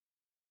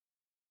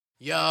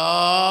Yo! 1,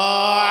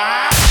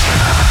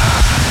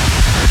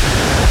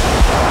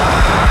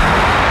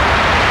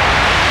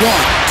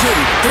 2,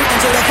 3,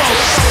 and to the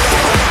phone.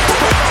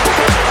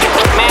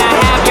 May I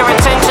have your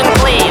attention,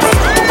 please?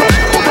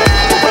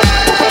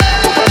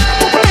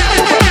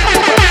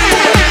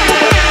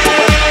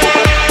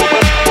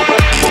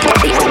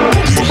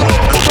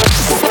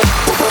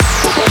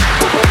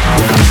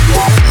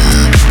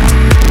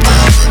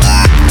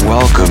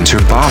 Welcome to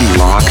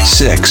Bodyrock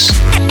 6.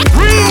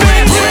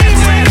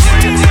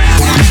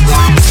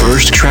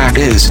 First track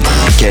is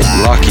Get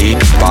Lucky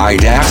by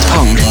Daft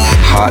Punk,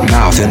 Hot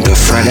Mouth and the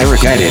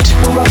Frederik edit.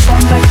 We're up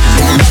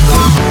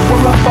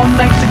all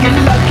night to get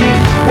lucky.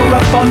 We're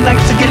up all night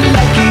to get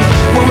lucky.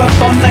 We're up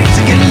all night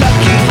to get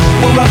lucky.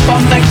 We're up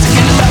all night to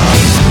get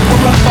lucky.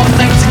 We're up all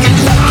night to get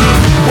lucky.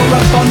 We're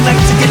up all night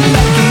to get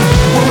lucky.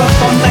 We're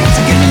up all night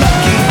to get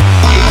lucky.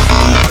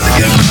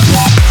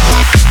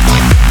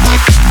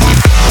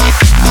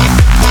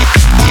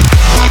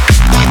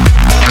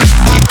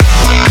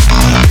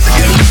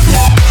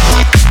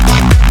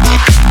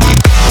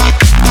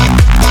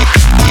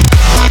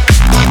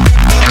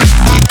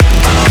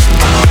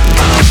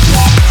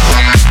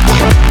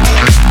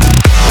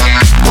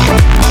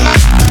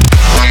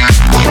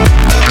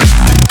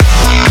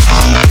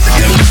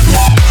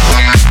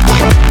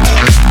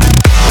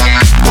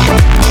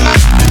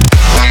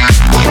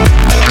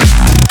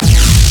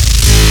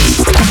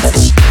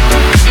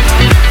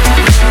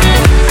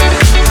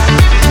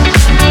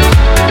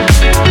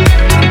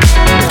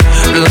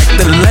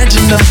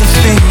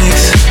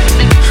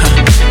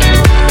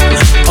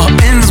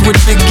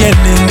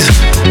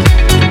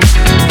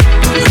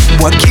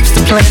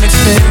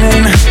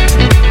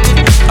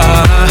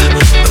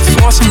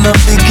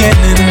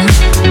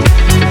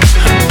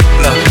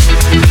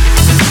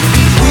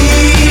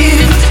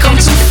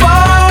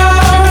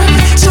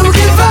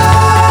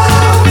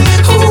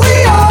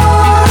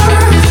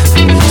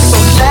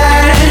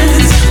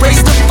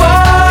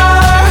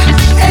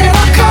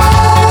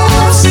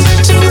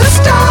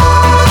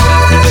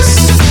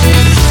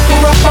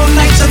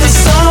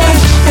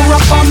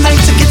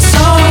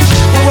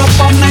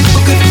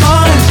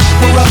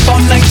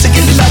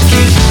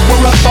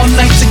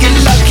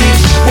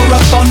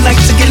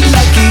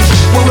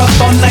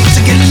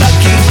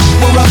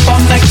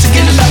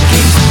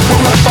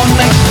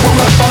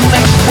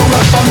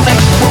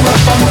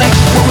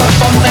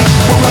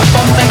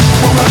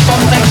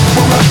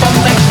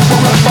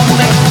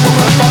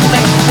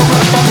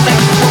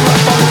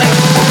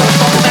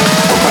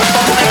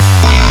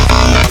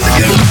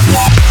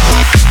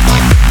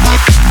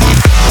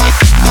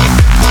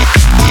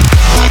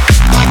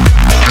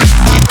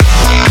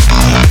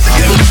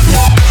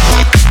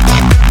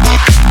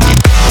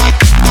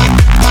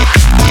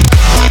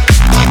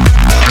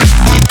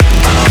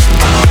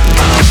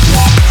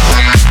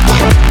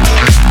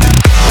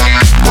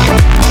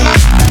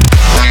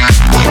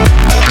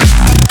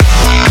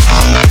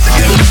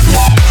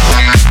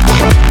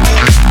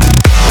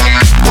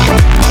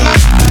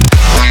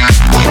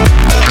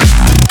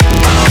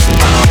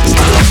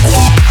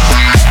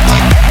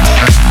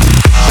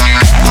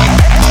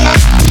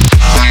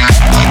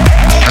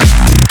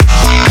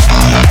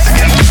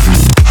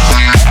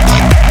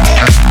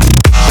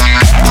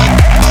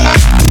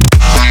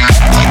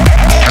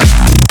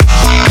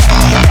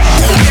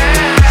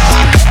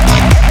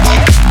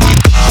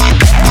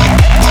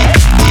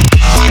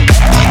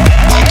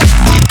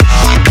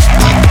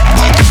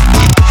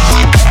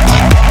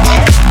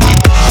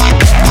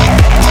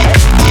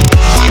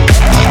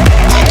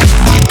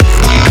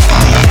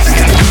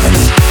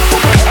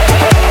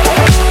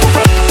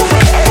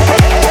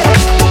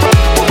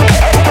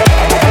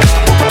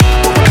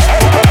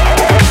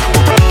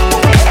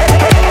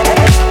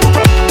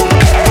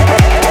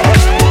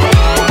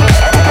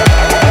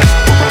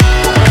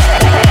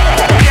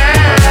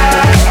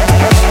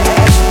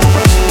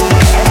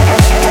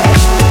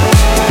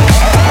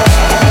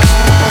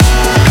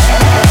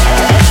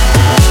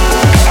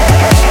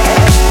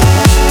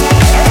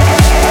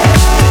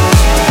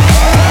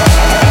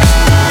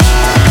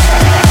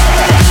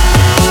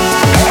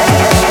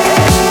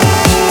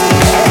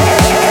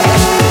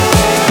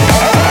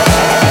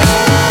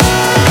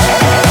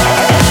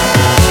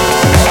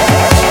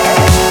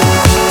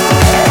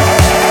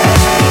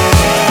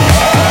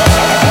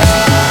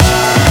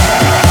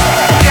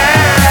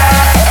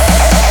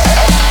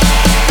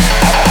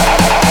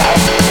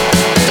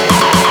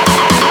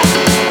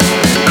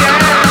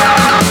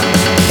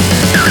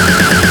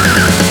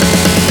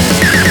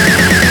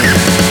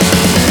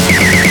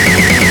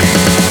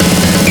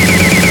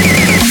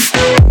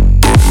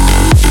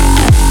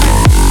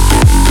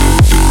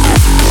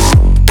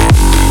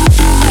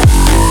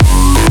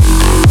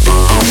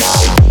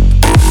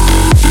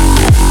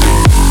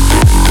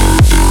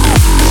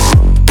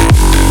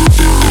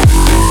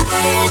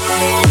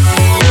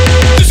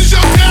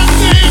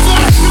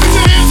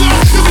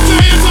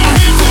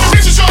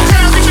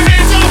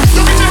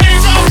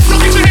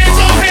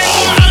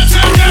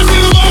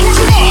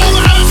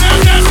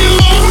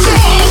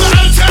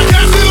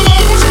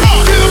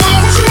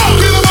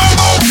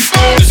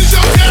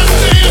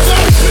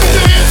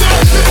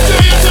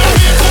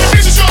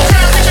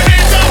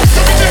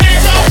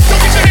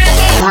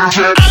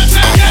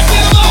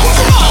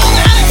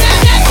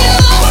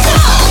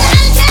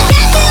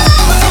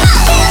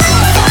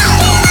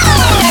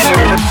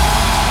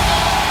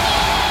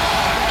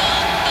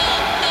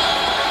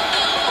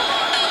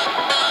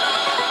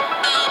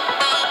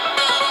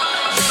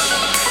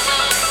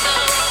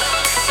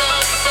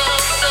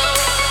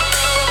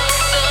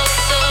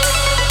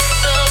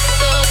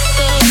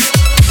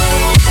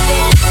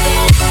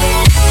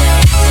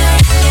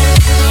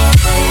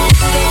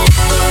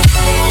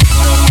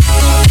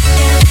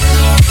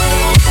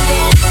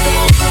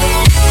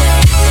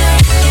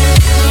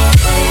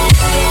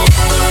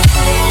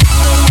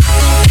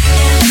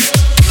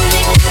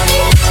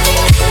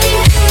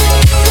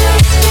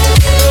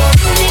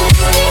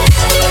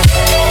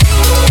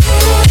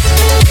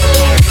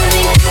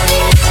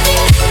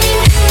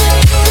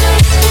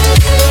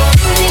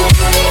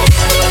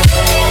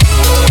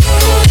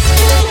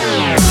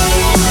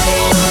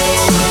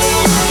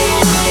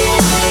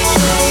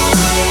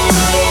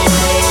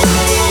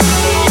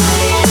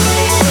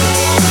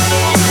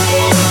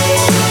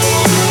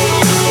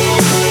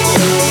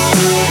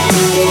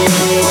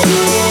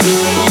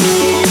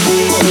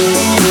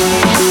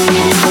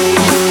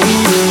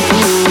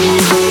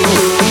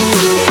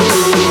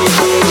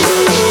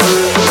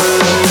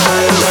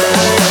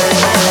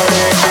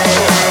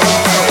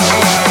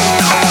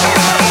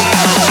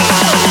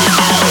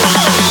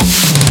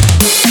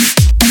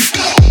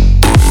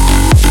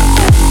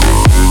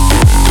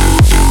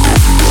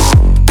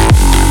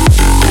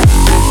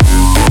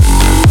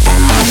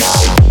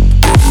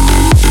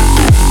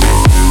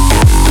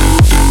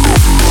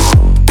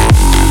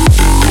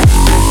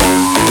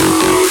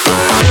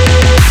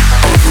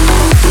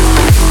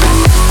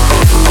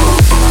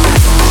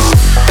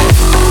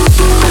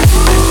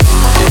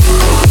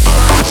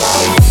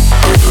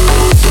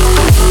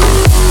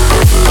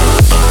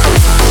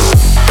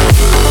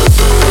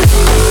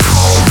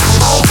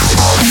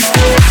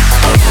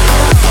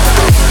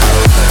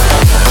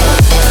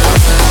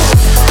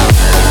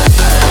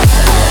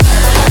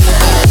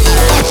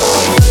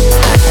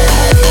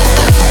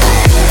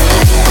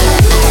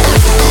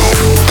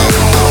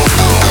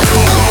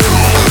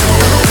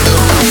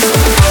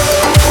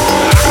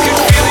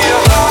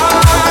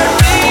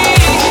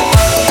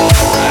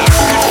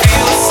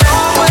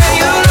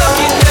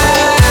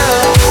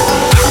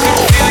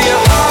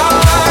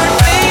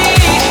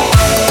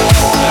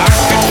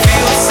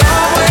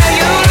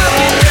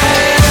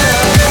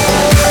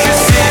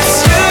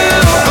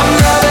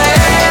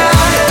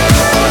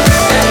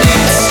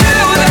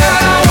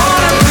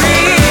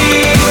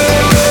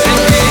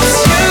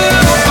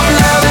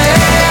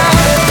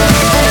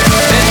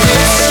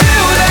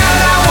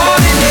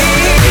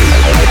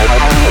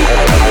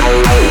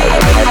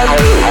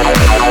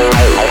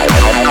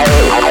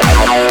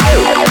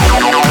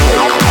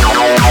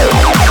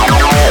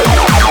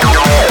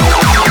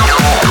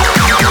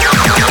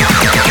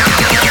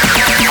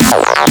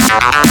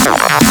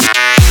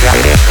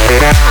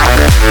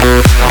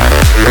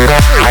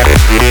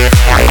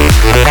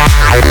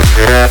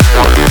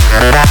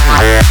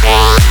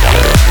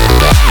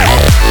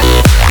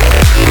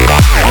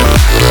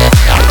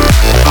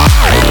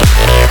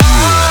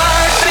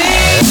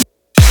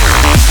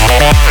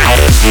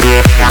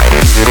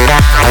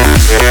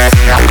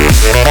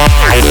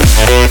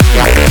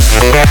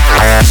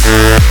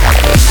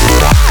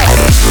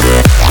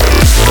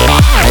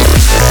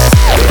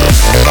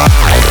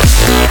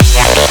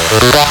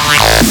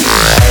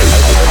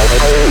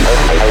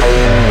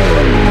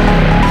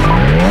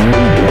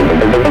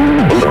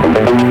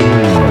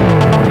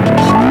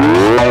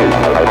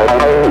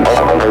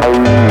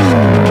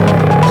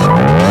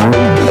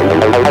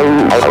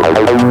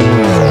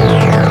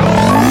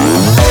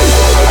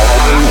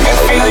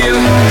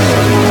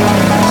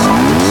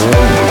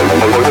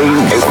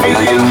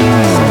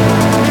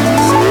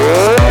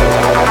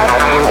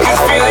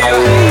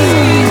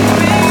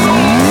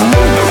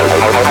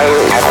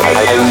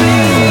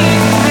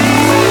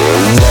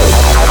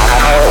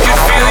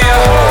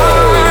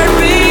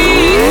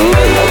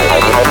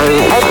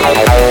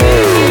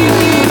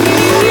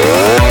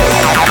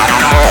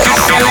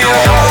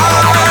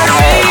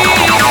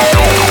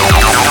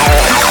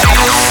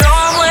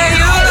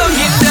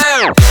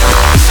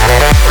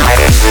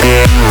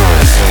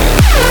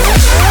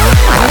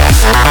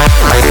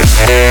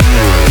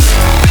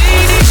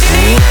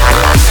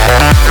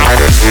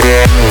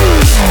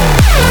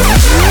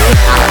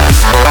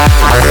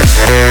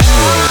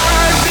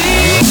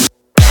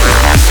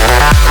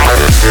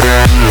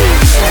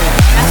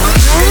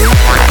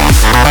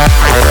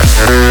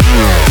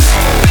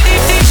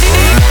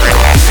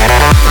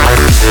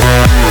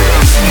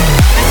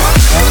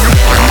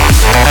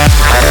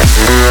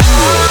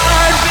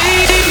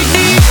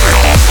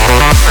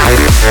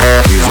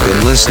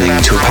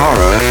 Listening to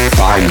Para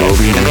by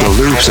Moby and the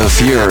Loops of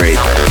Fury,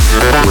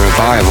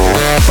 Revival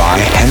by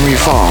Henry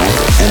Fong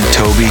and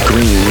Toby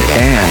Green,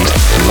 and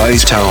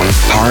Vicetone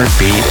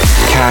Heartbeat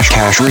Cash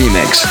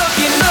Remix.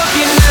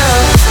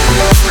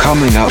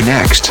 Coming up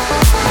next,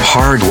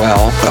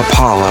 Hardwell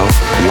Apollo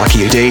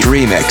Lucky Date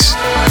Remix,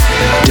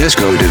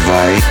 Disco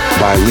Davai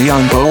by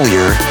Leon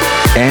Bolier,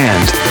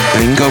 and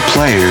Bingo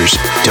Players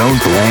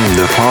Don't Blame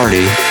the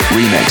Party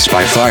Remix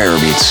by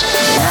Firebeatz.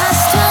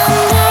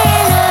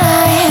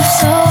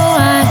 So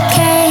I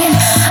can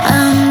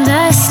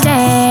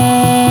understand,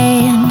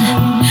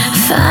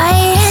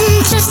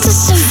 fighting just to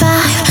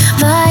survive,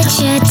 but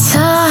you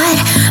taught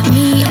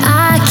me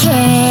I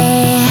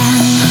can.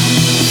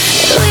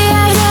 We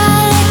are the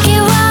lucky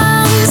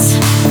ones.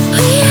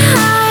 We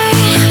are.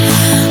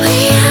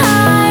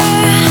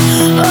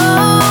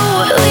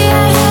 Oh, we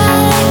are the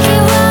lucky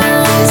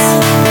ones.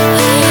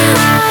 We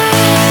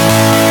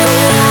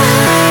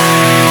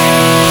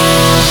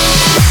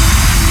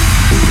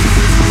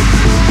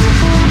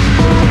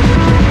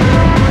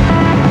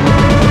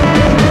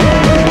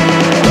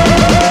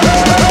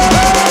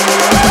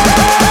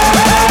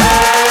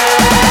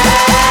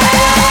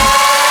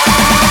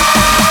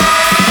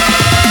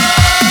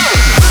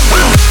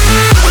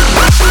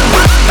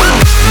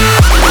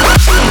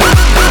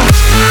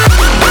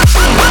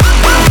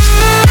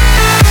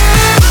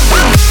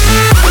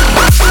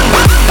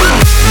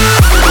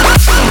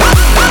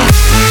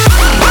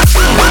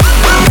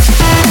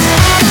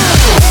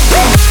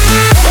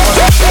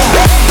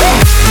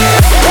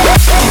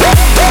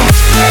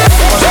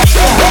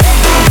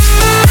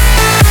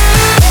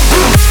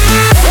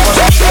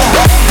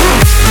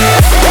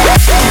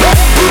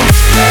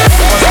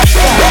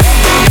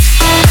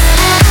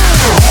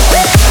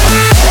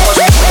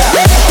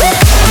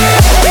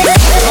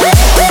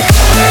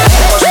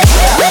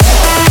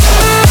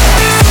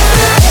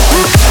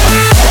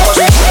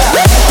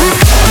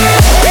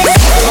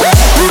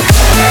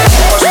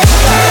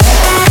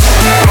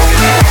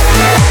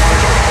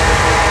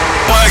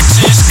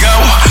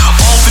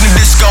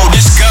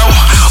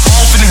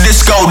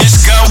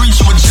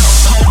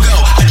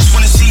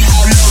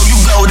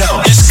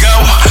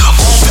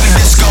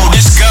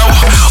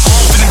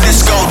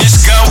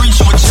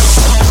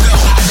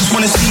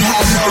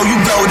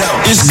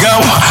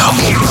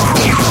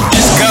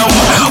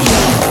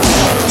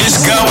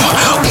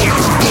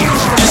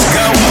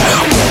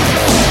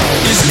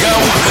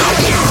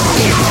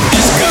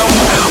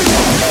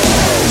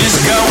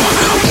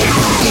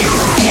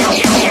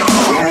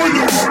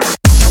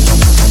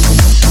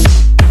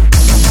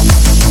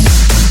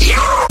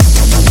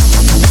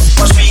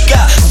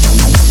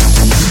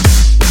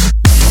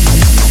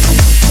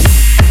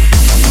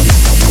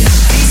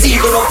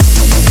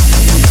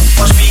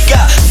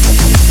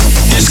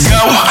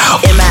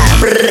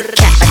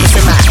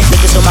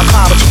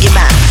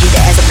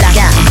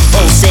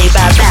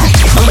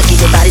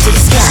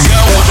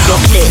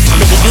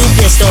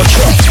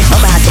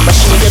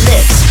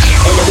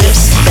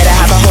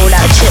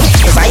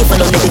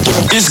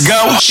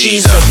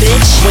She's a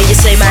bitch. When you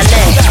say my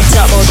name,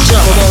 top on the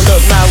jump, won't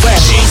look my way.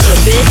 She's a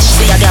bitch.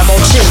 See, I got more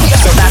chew,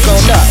 so back on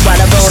up while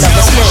I roll up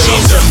a split.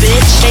 She's a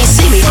bitch. Can't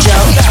see me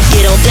jump.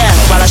 Get on down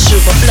while I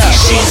shoot my flow.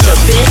 She's a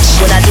bitch.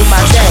 When I do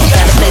my thing,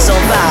 got the place on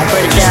fire,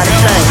 burn it down in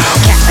flame.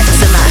 Cat like a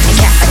semi,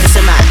 cat like a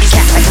semi,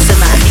 cat like a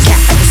semi,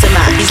 cat like a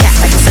semi, cat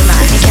like a semi,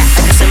 cat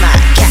like a semi,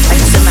 cat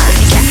like a semi,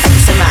 cat like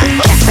a semi, cat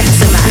like a semi,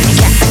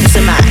 cat like a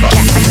semi,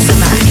 cat like a semi, cat like a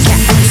semi,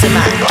 cat like a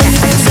semi, cat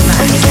like a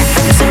semi, cat like a semi, cat like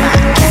a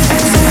semi.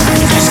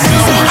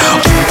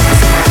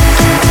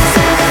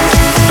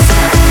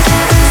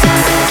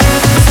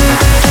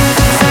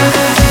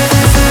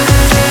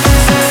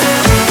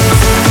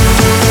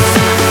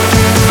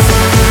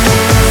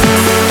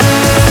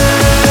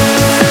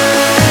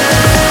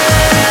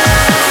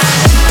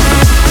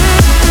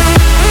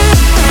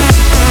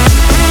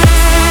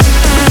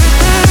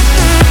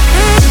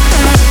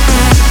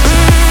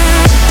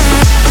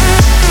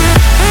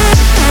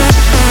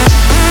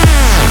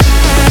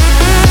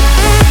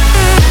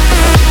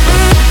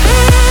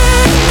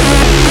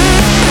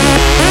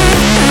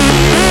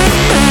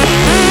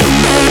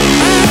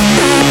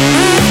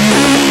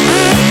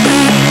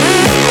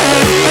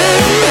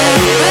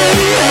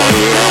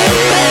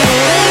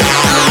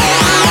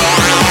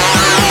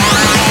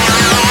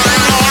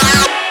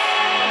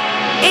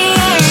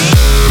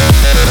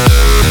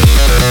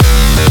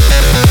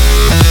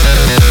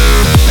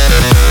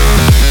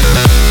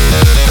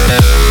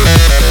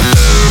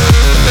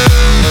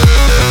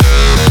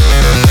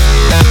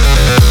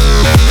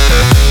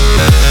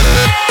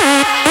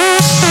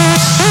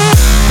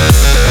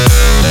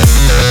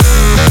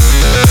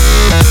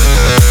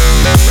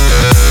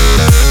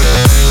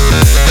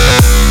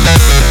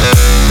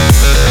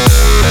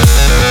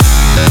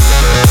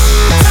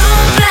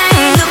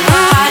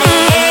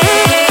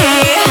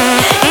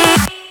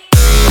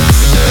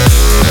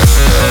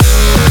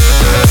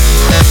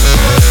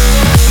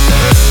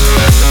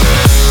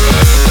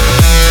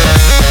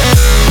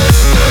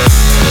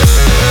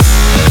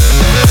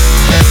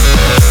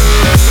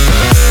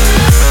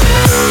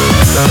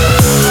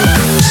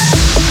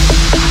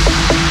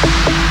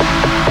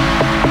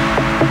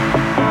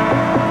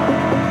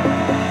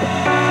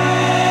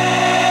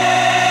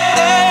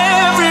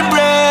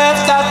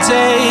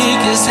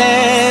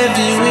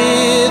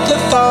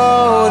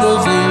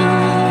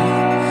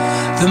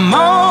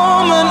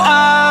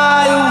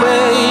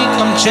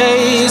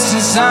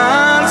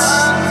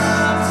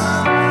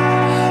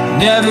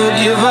 never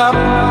give up,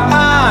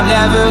 I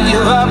never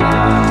give up.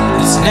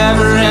 It's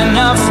never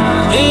enough,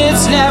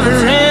 it's never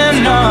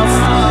enough.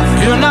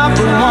 You're not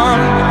the one,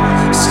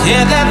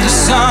 scared that the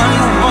sun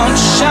won't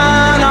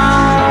shine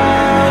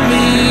on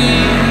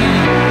me.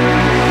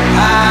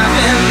 I've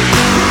been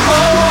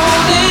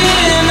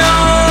holding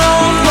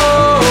on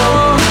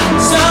for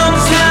some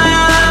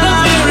kind of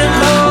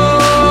miracle.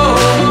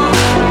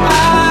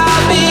 I'll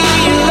be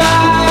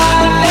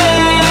right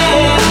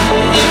there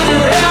if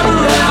you're ever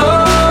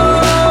alone.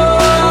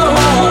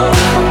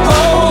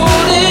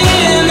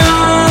 Holding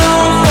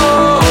on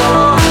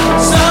for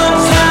some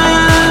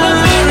kind of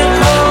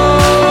miracle.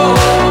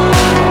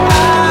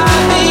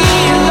 I'll be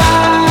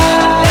right there.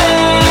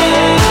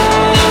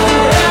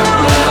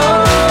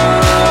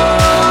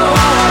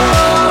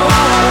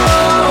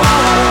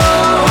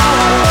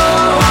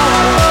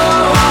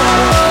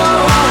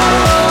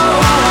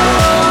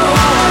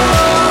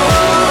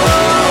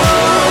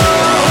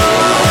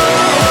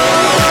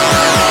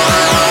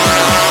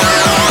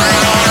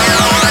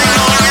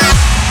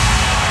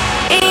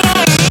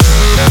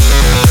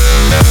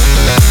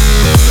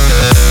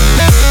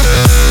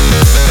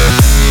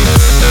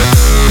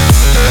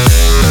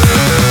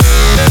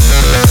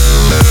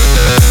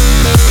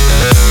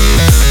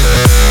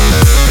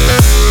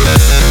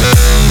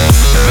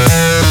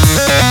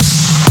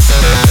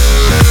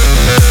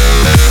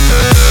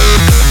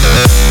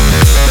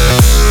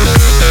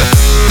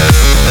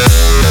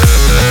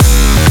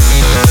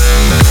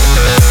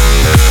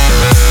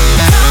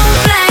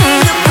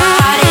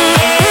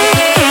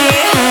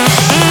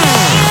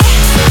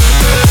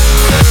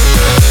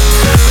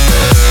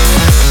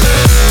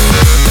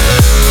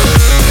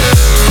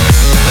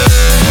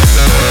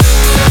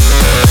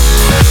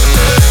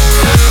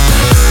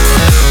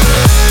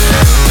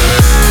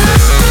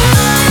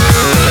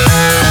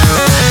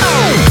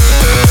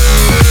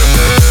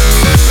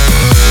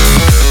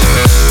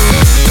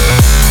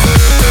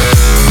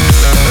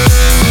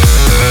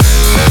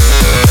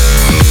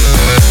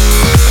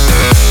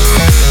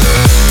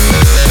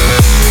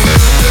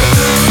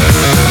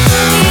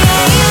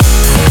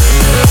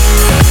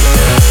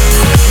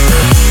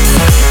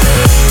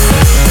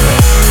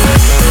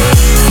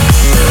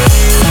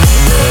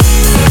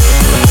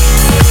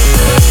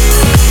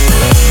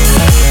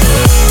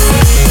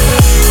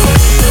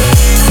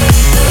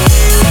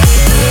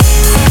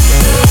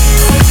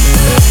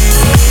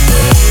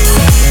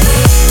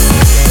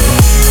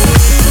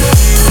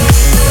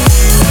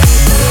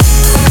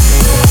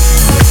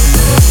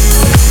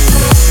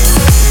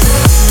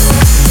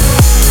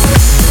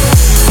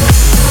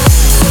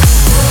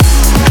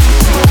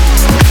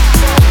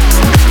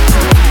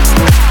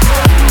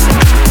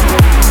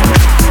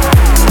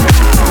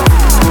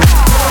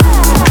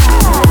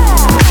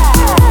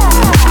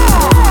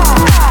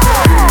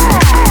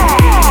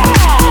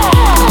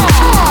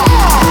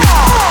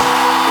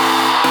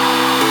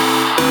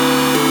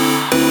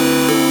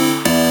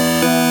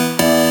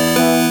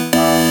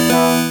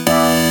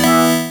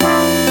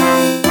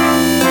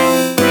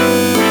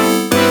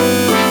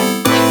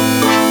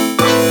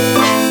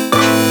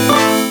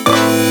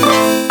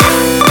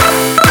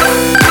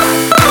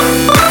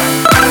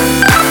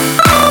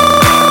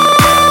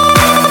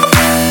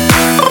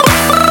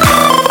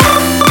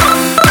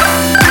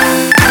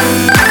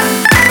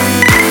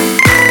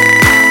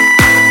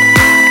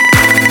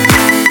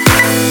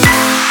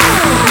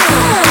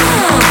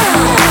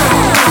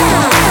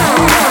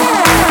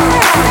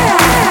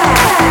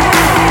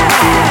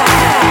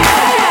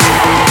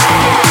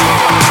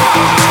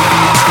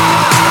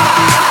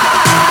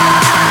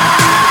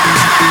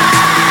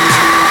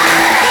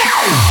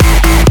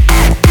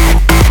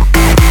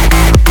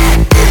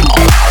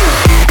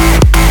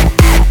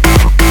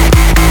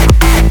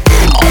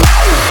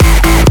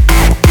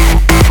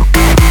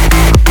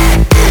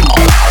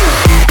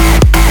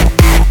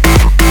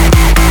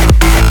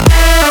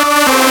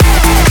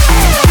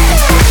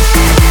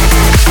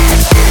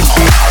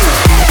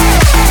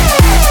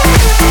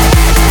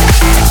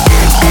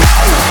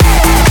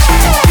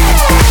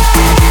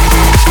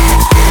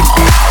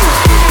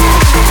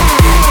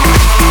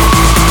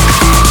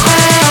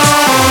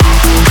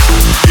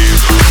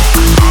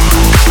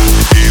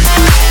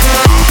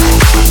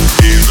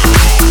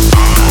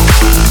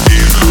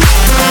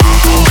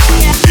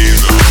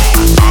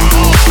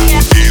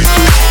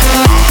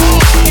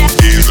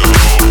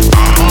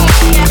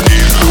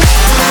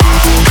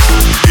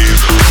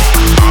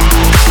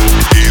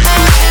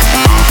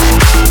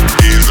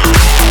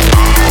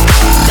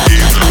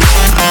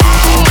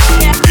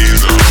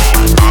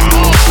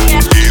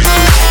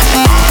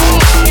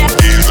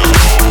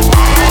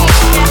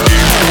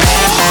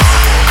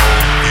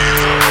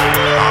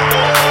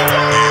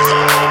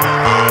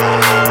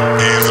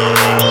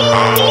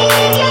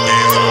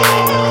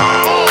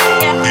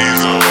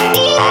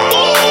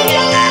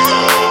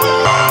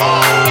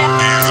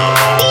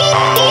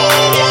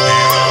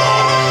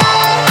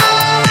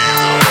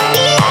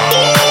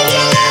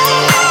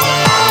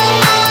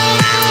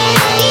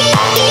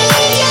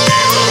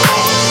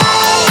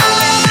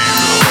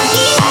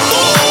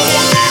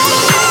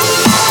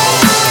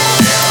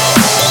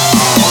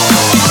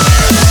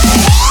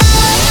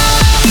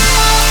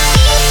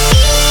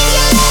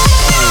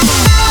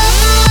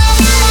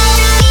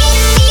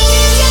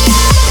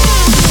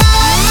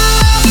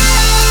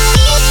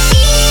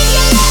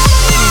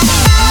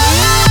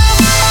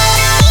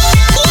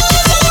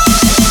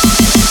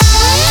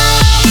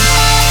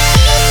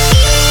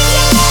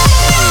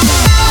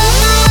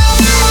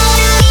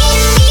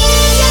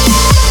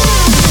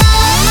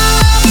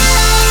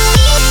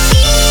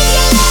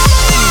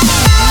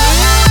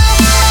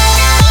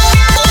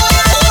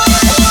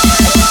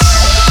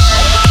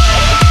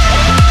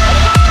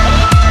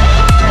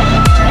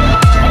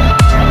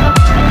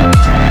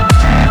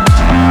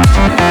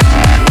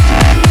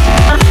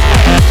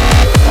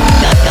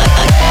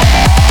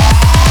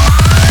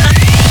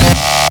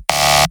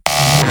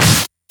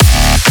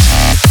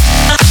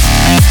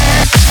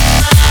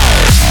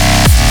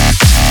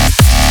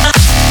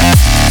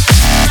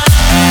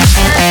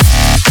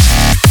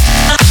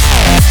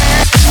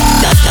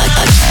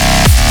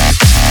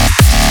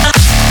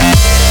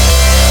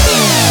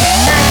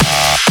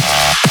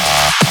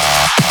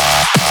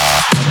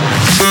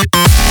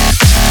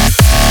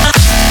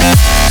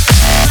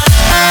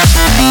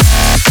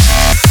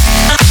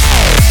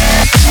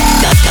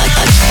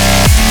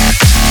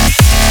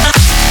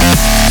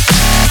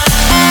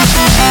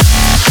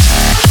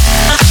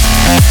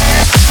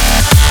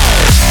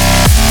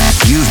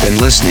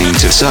 listening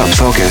to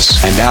Subfocus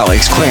and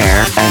Alex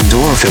Clare,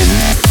 Endorphin,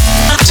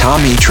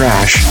 Tommy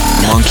Trash,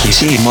 Monkey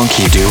See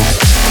Monkey Do,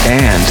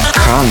 and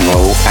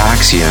Conro,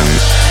 Axiom.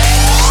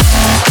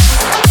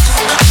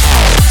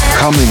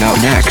 Coming up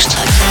next,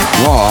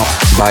 Raw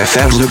by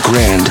Fedde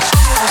Grand,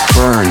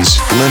 Burns,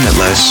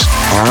 Limitless,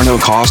 Arno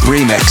Cost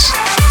Remix,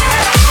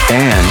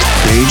 and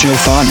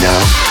Bajofondo,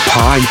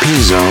 Pide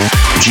Piso,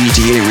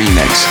 GTA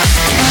Remix.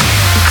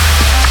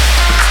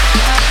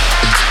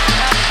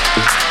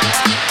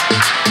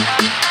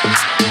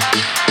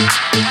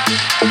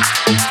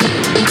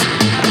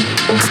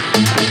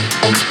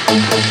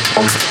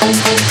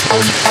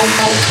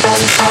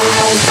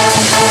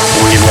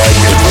 We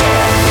like it.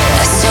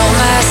 I saw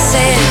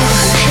myself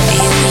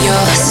in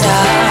your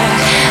star.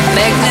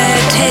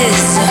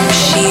 Magnetism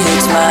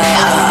shields my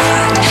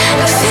heart.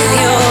 I feel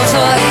your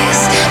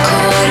voice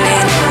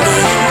calling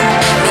me.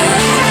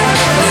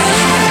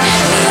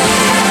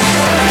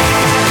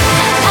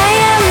 I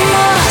am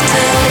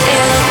mortal,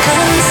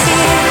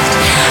 ill-conceived.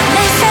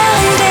 My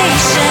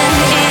foundation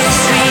is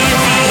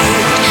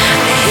revealed.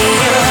 I hear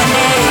your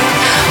name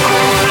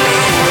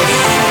calling me.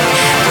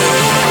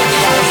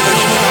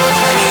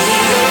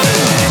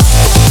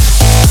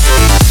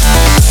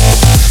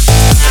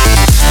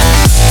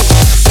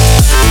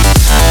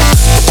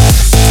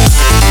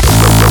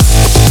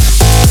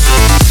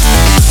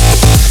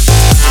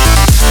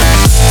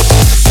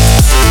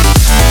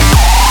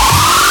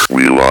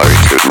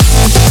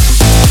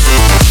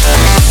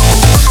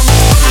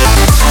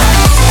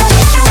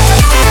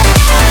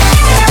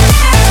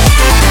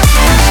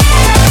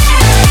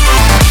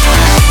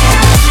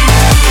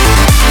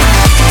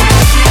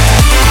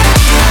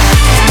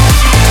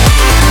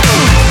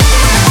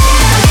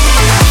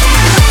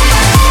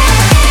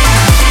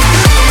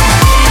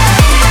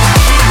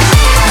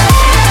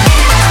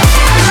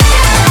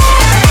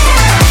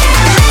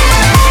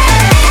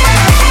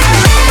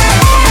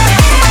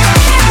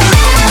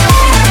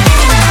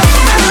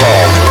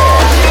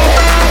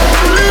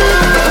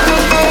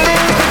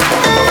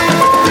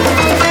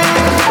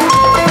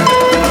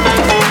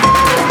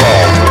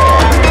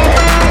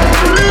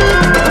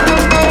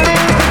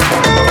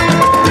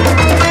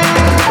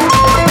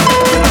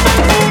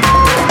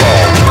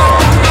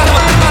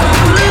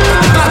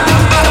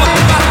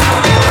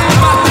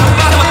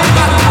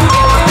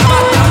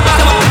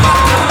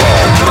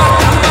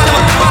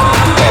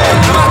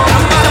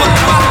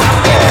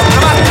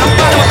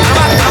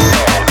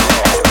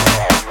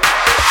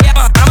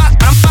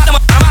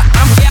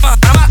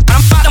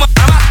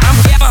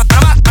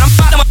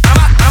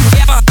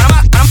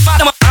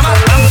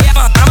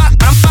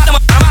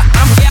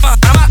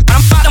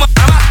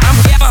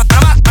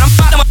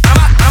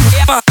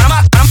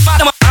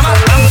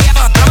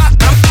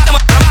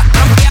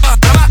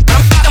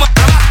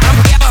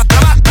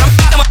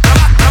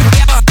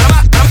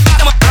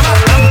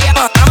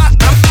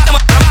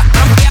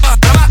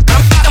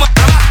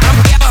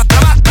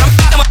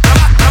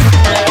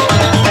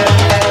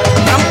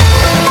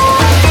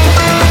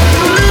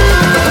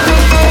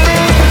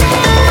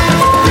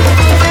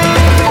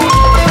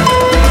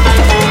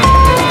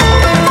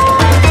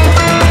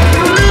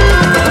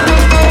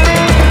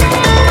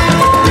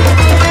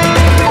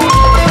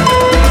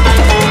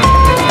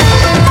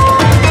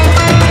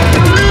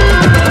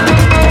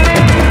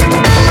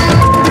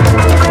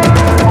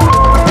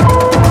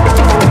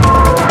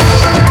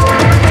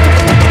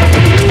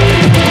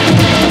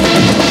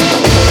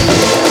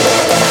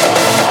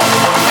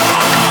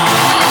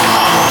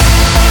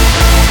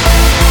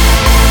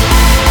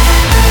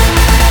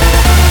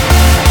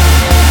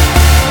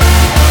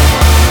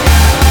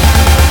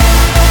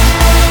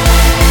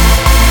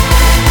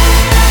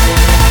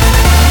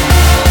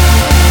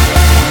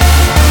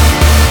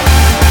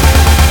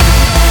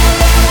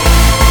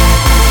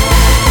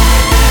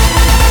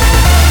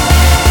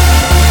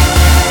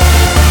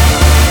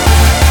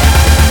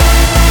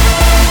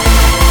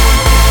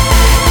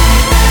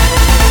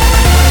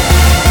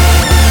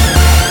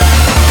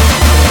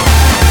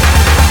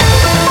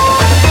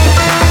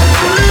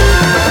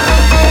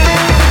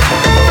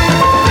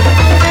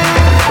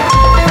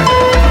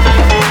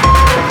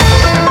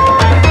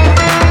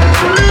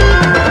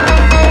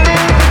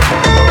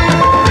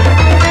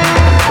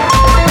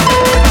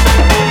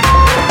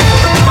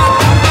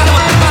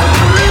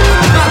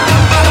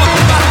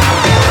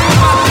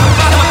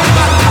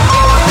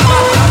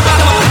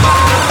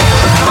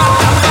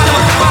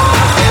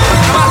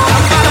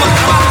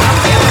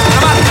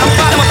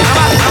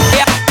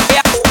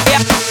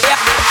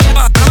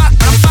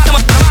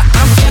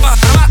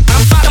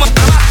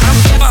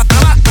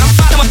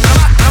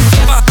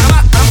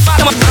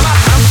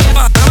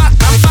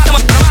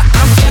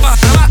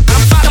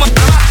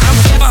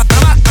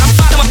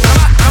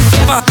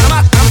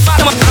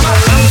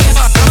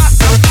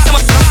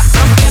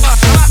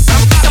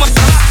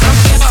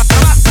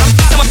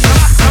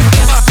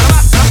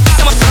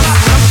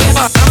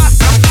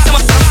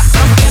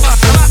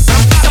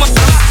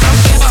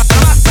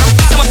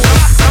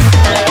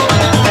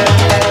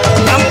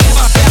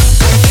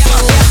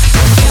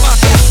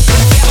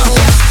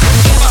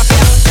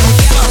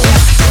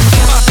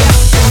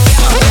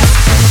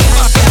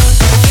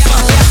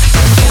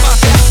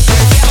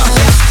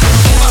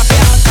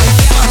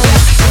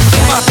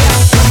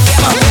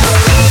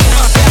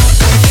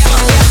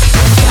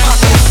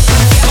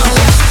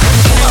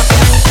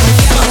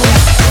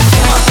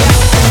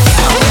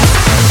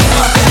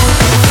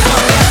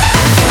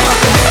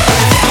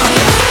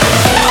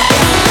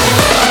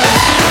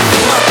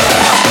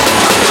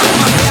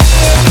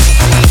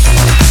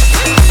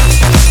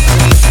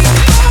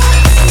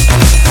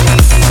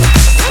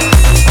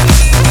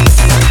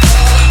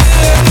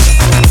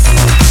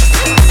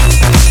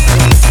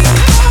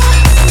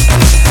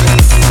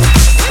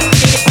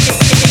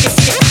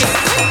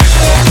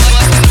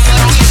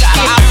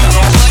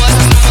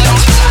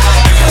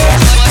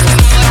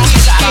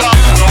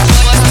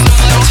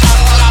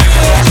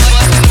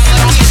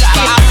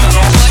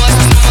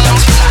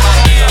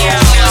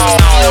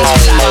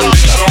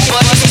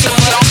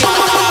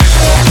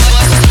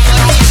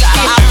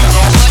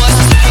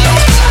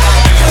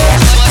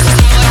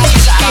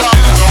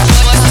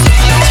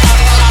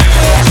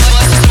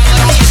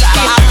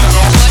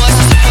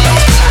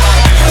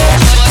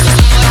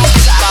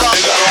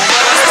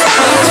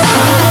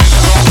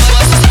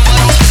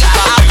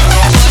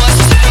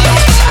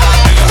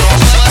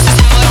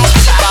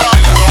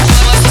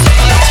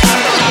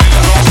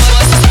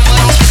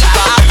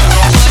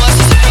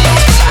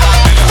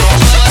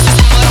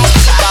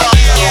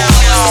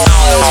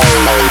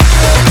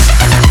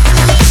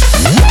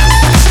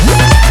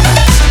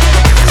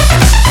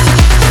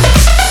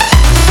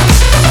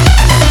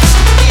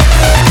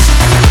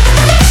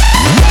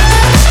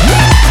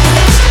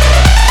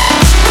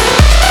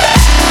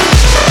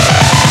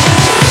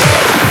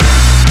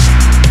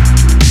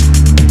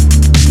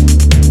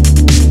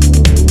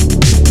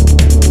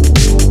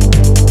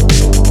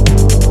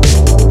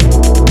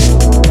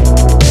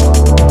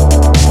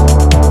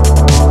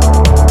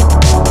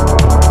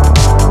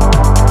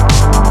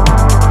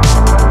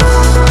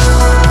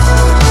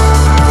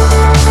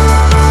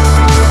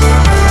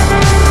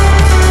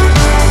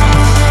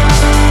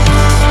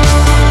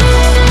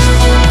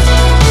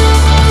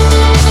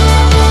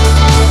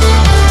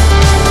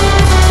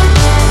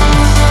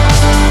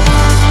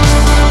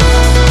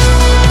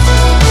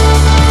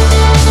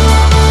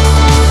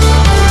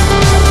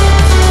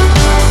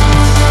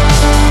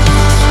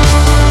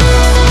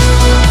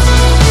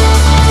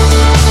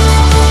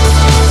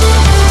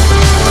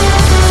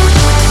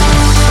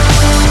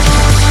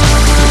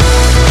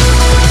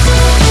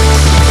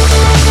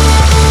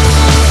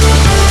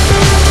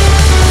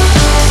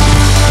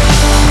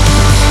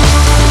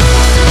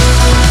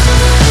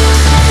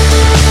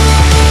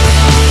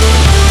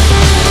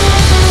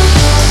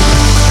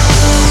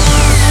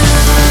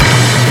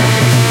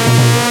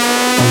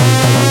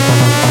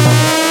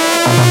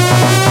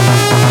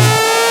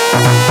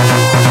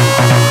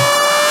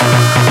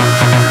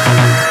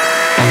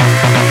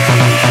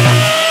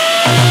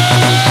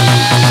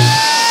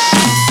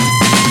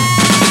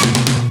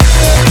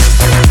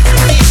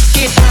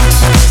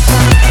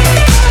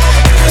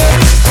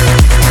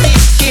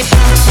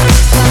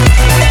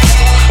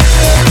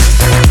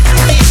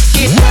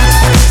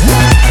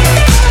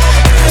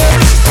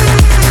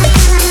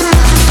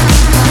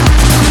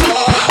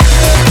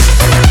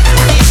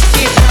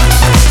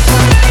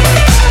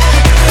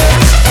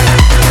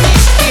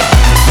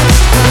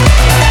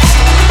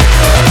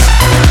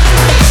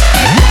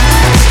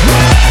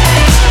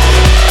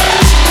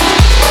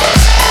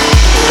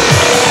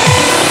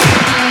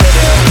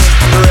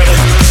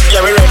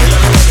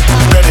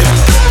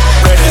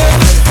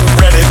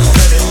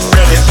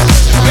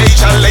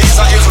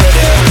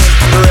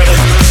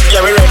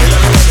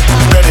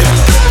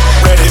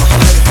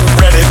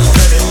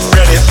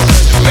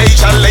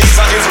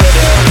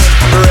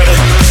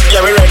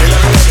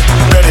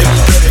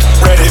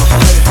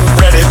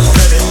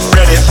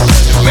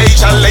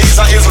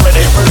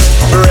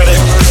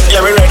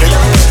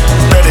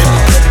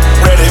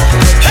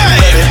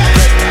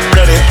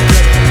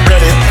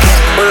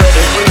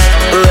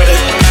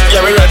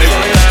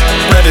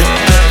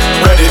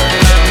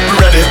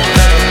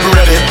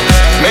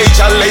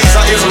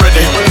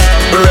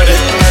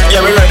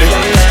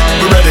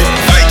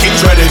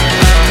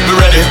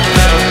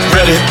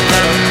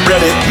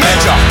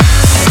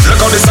 Look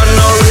how the sun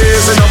now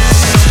raising up,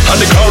 and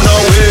the crowd now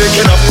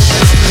waking up.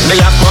 The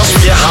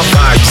atmosphere have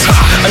vibes,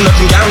 and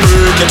nothing can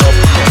break it up.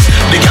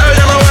 The girl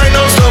them a wine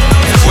non-stop.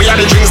 We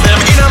had the drinks them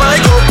in a my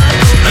cup.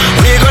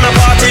 We gonna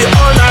party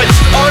all night,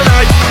 all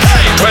night.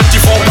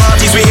 24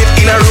 parties we hit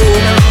in a row.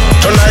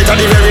 Tonight at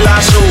the very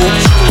last show.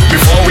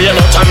 Before we head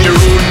out on the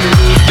road,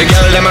 the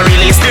girl them a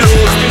release the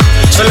load.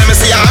 So let me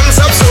see your hands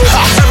up so.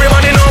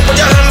 Everybody know, put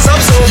your hands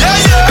up so. Yeah,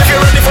 yeah. If you're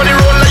ready for the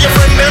road, let your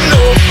friend them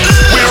know.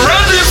 We're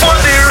ready for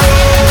the road.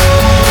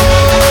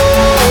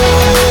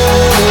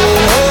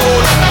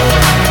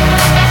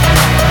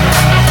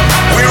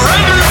 We're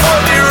ready for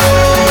the road.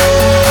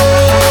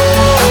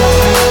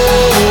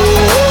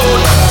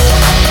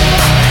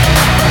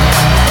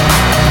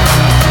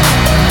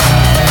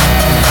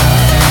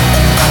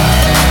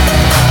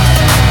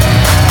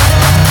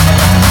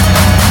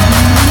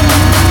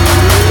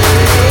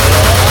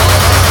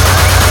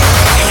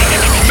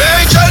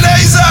 Major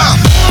Lazer.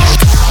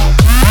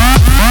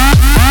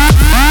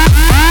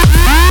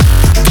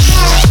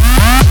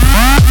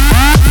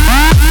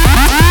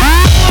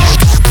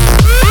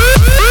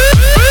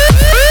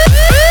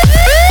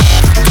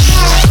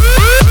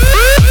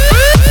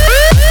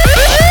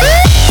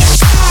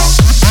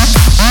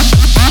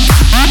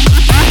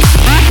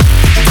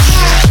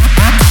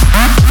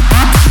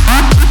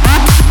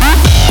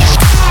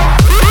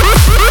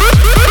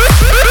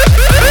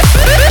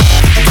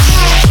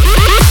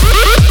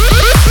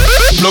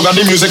 Look at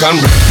the music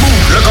and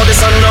look how the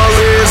sun now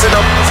raising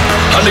up,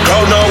 and the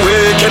crowd now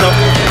waking up.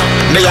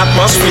 The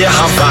atmosphere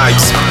have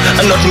vibes,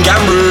 and nothing can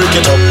break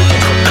it up,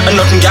 and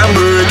nothing can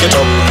break it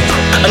up,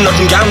 and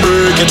nothing can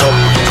break it up,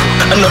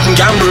 and nothing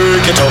can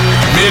break it up.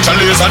 Major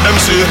Lazer them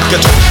say,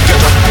 get up,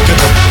 get up,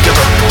 get up, get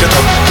up, get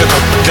up, get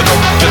up, get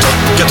up, get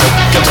up, get up,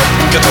 get up,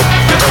 get up,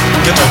 get up,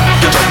 get up,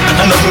 get up,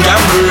 and nothing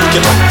can break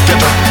it up, get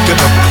up, get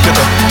up,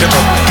 get up, get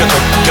up, get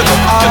up, get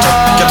up, get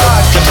up, get up,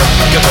 get up,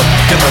 get up,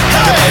 get up,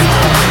 get up.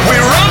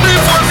 We're ready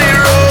for the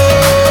road.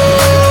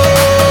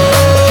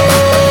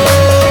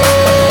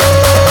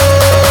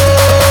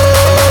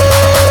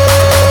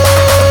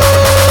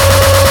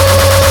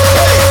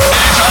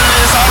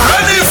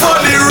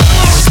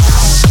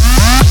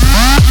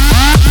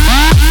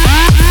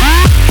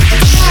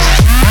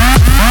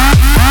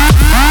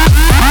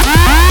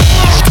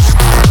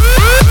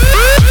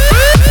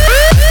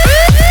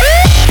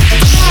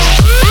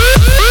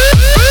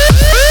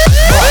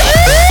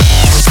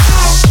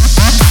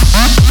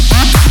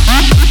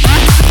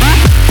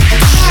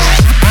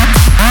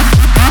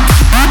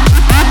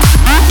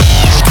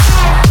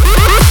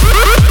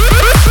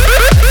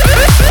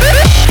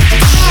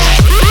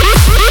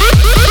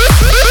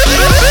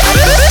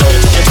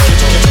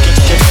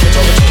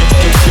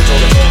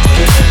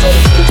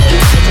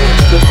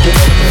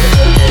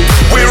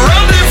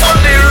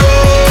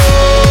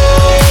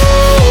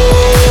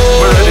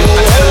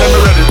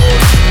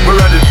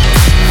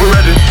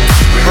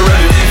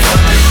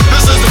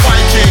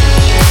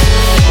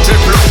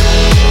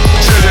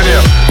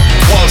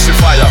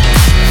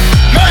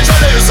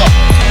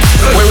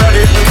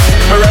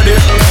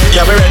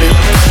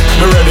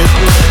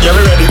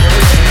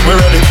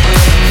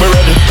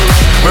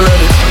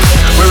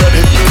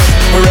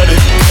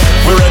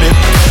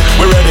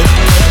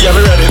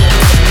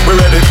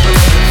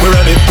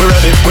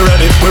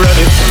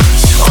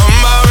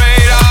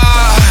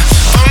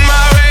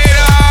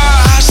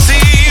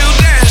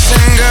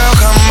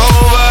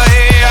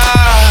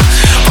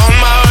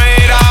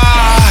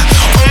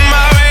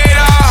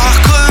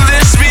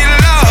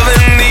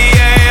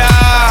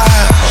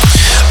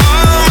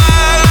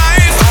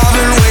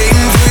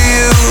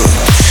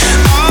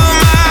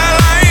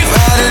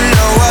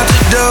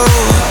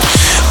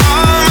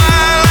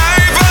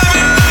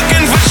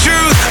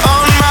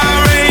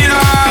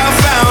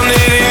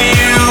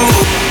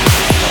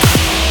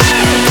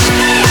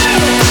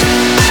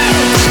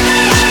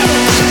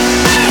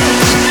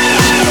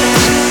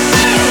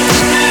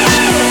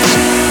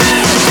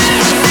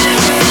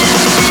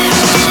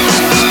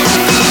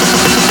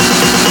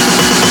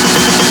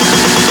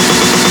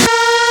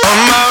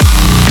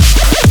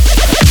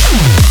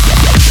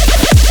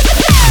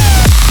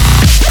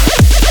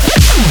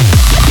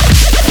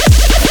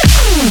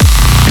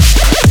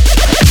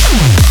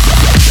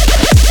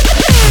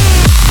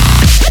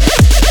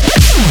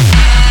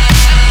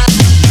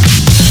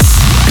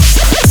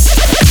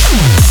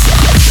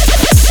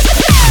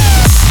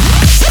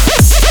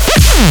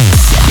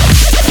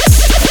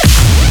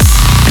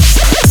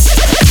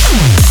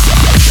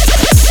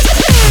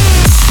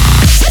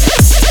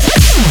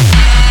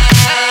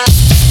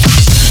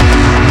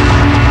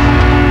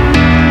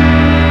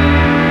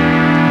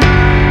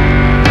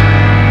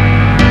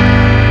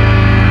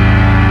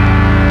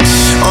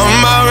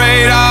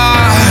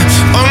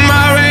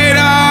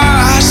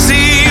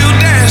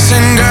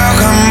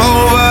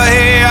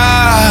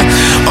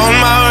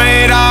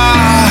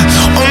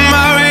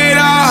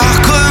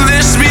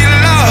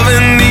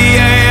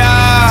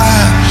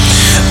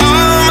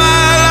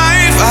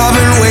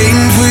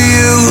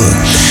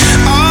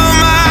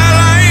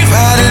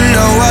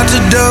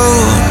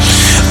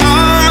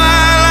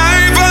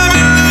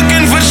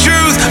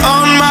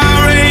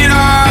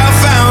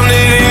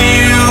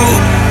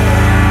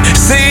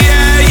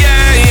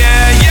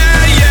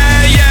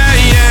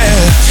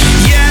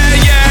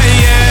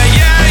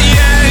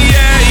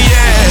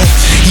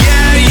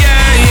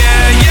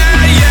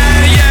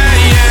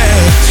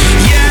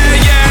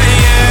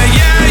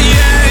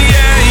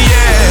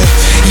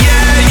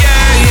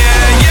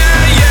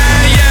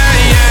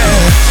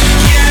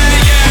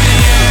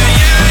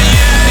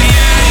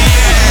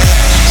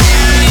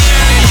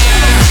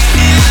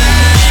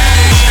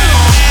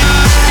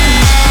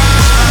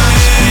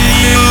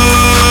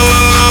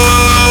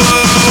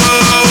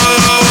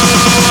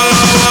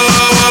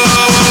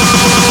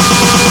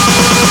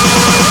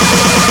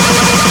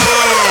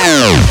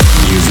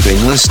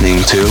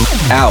 listening to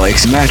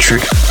Alex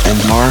Metric and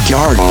Mark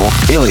Yardle,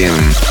 Ilium.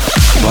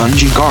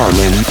 Bungie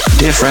Garland,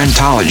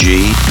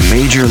 Differentology,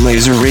 Major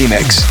Lazer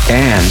Remix,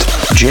 and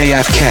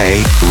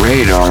JFK,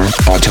 Radar,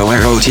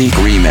 Autoerotic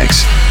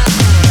Remix.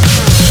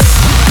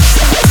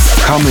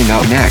 Coming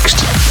up next,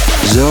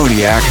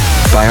 Zodiac,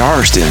 by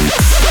Arston.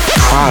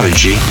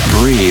 Prodigy,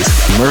 Breathe,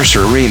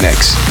 Mercer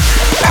Remix.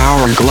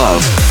 Power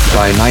Glove,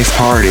 by Knife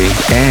Party,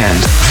 and,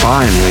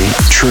 finally,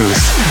 Truth,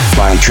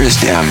 by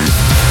Tristam.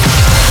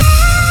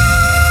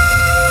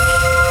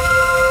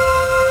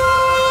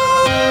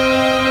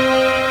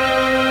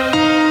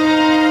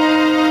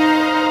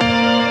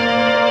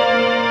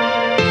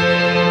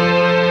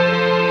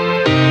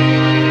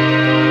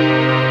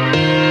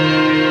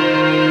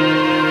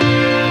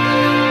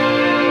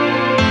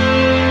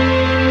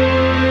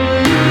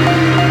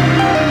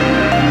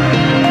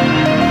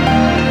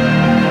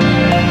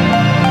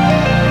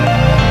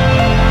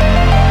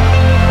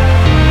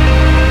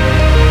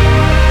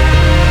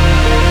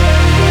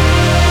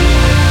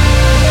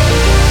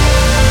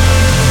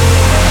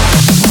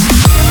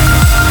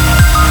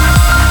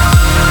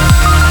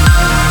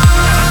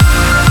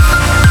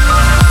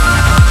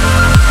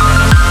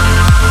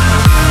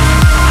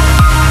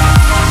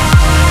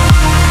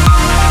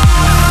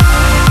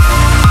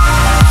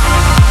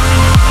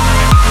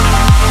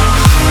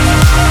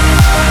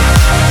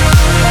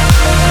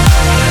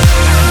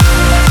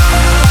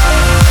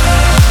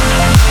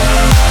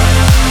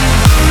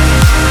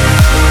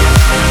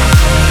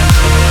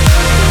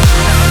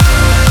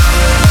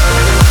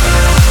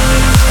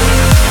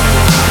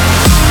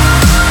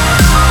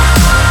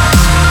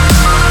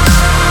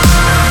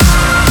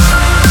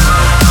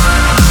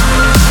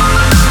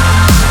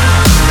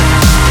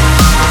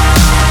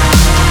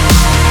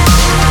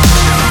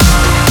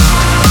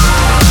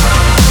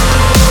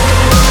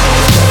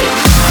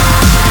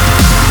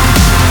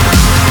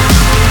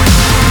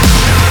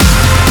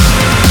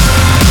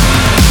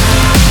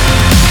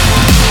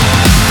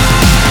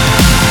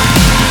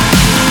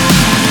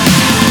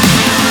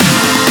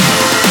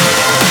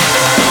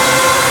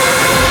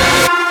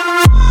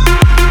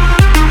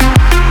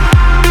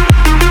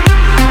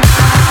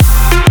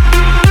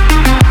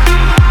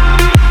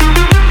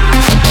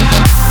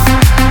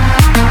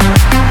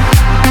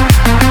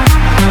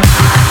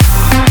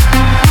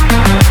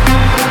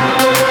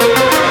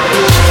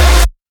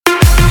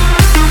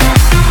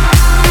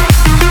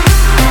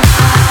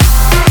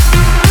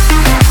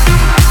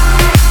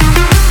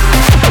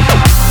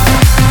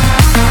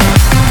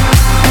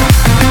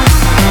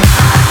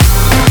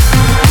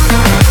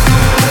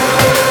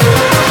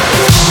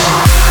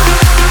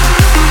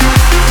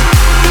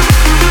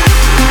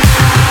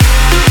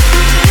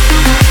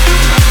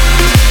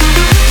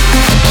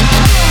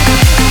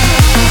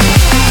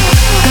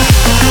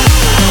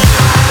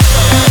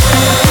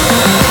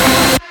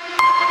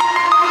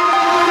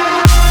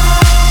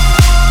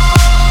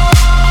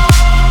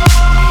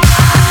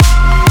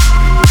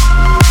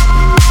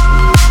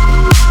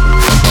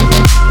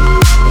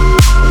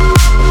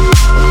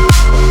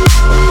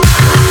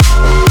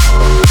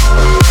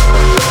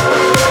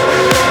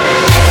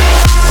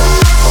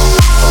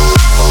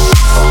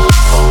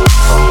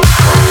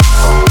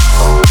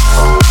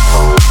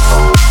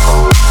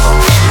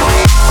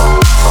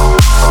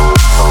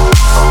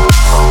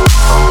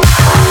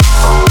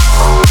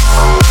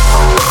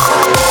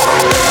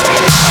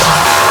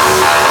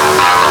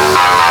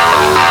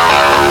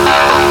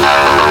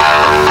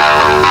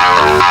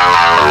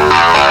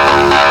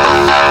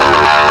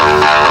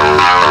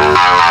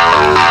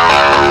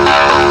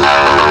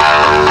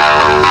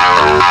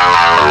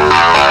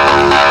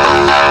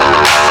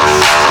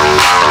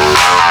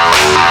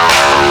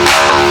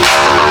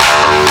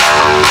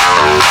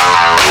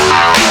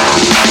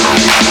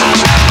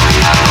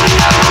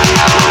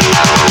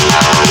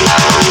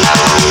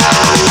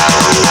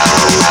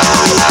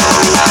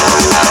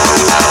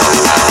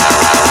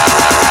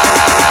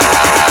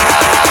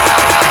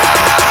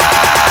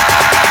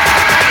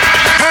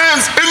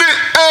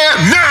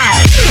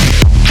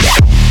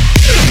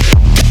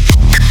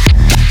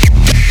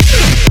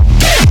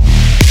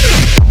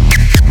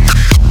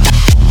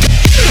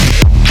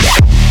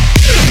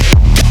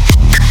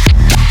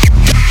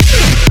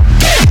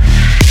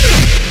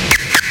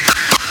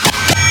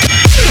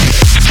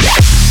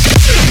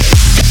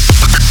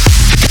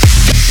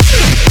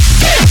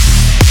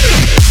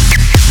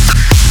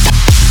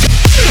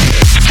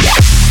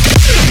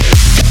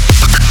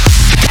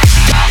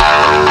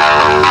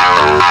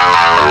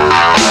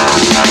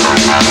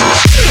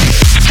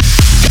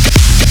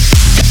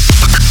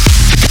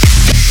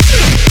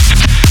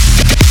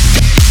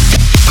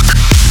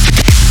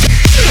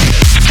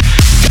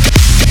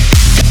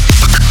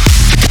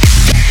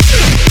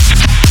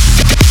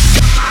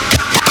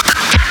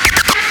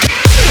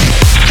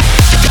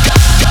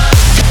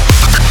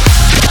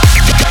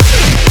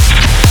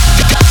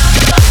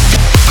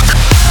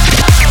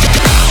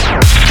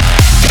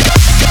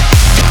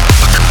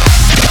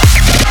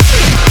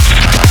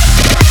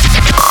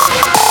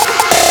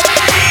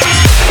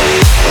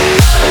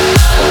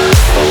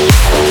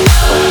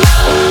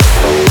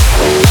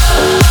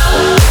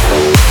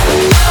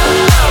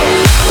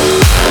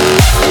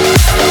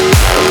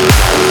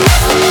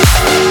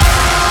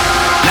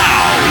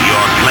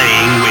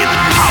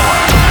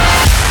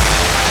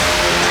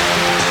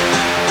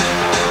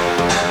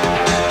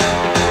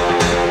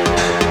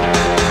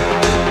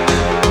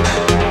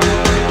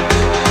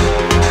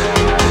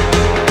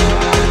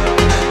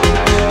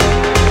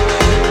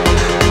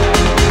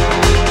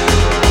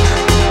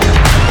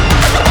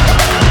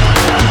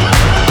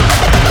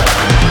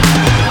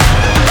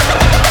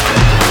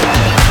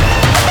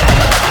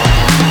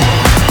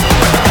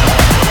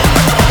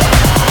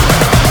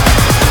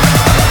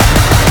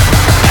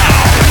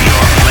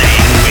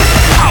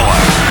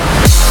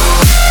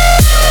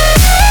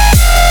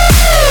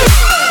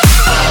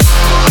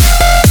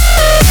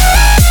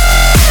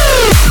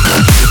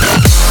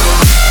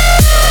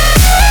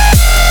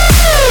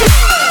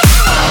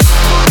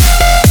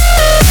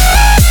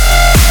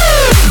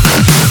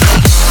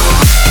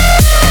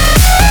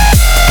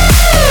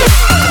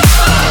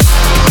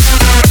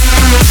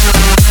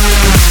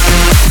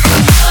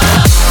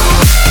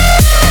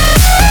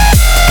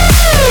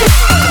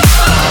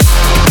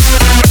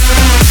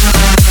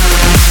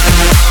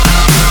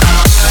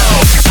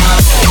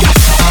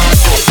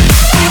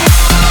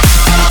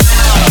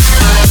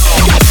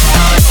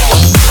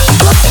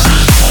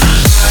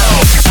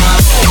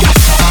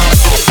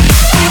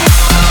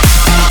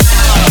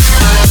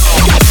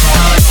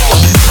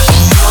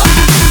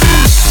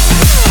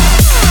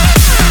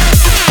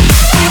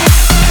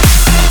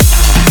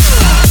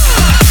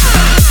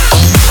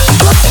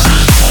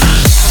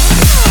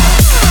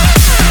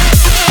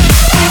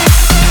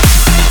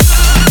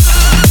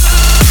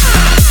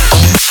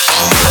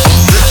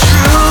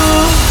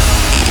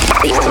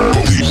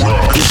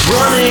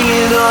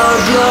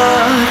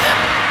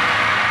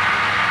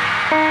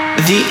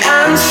 The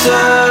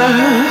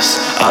answers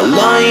are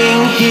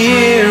lying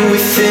here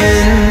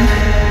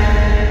within.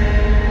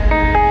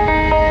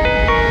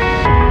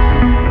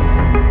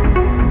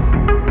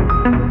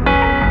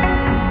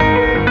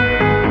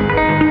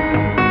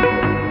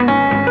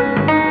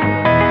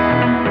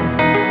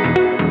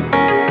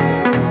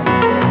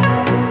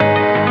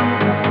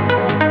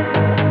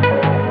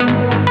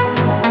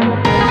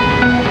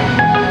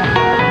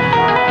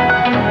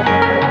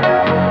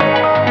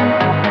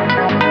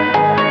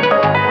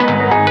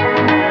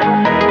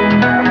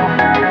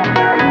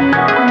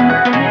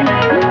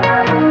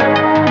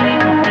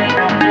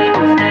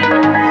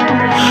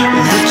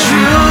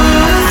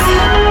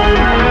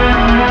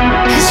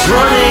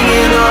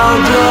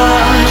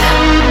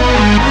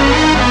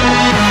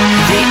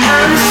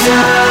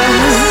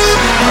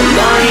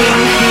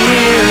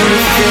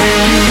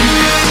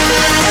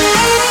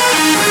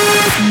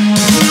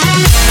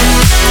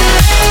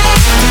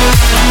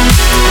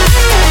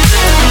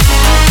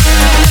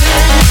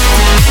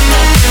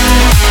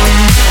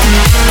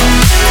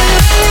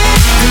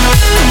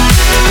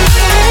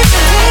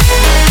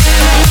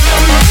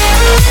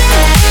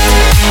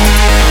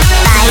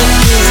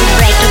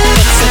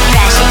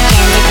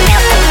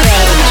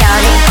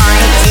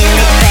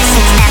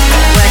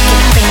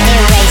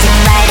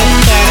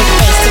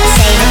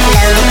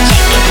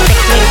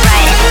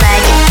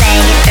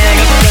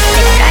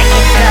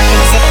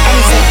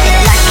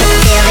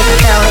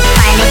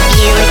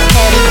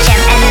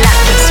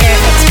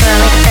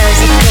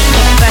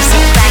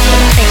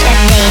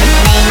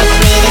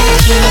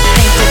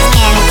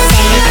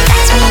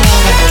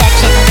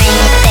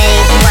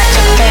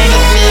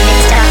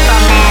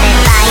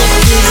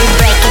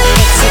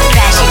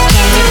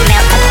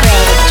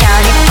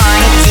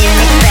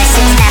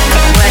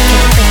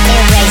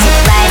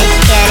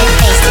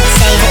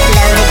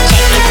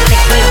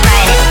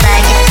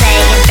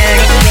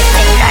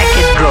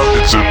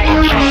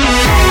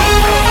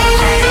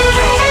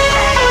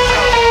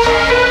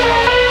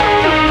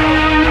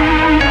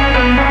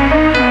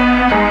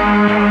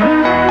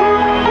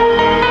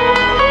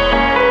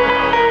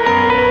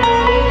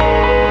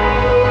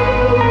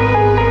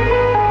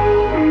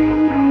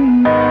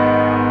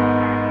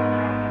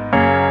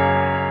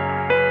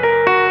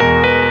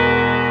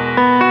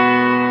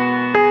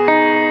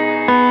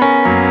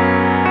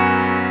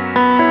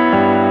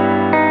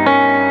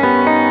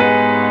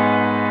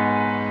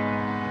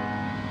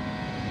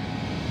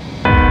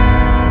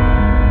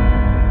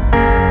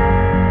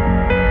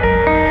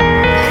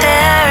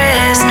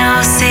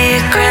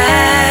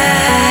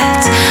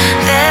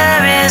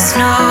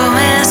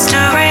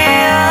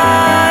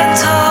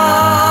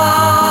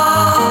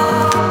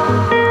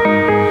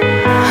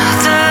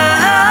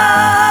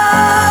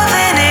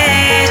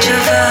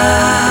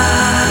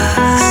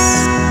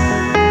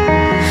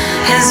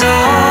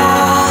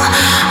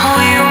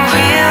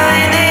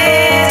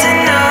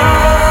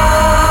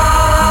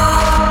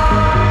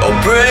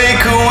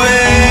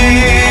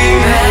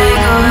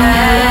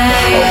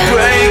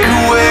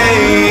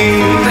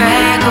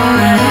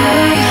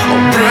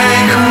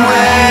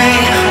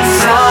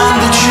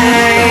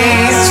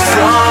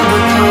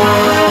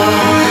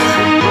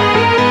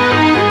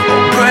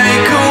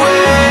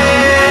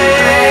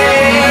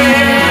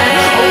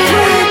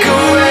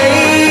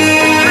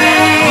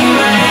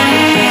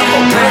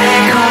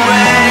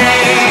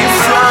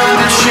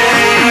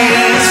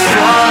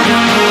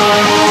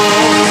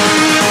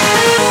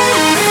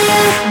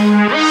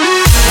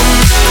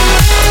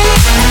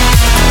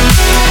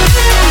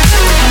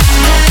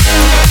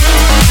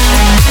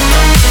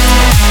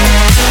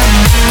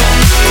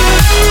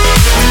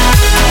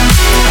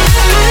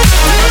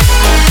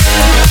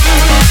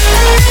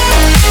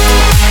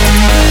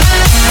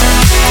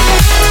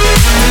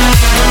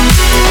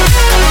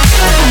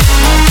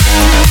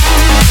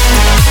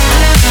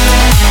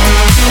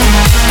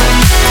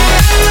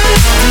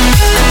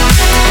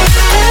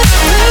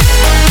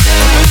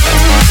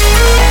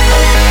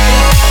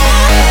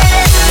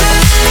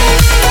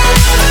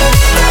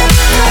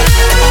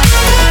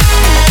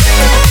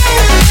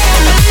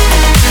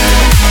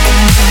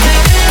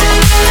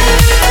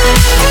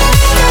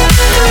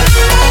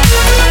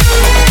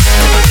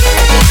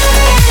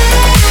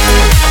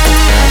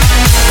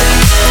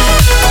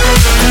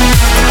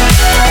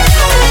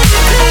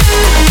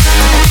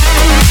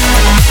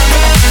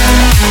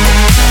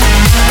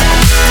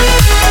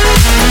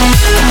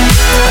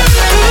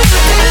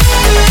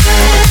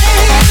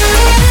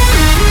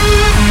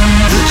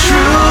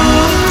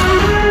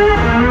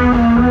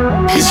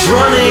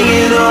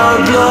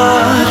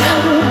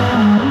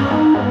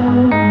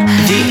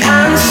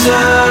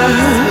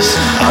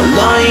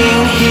 Lying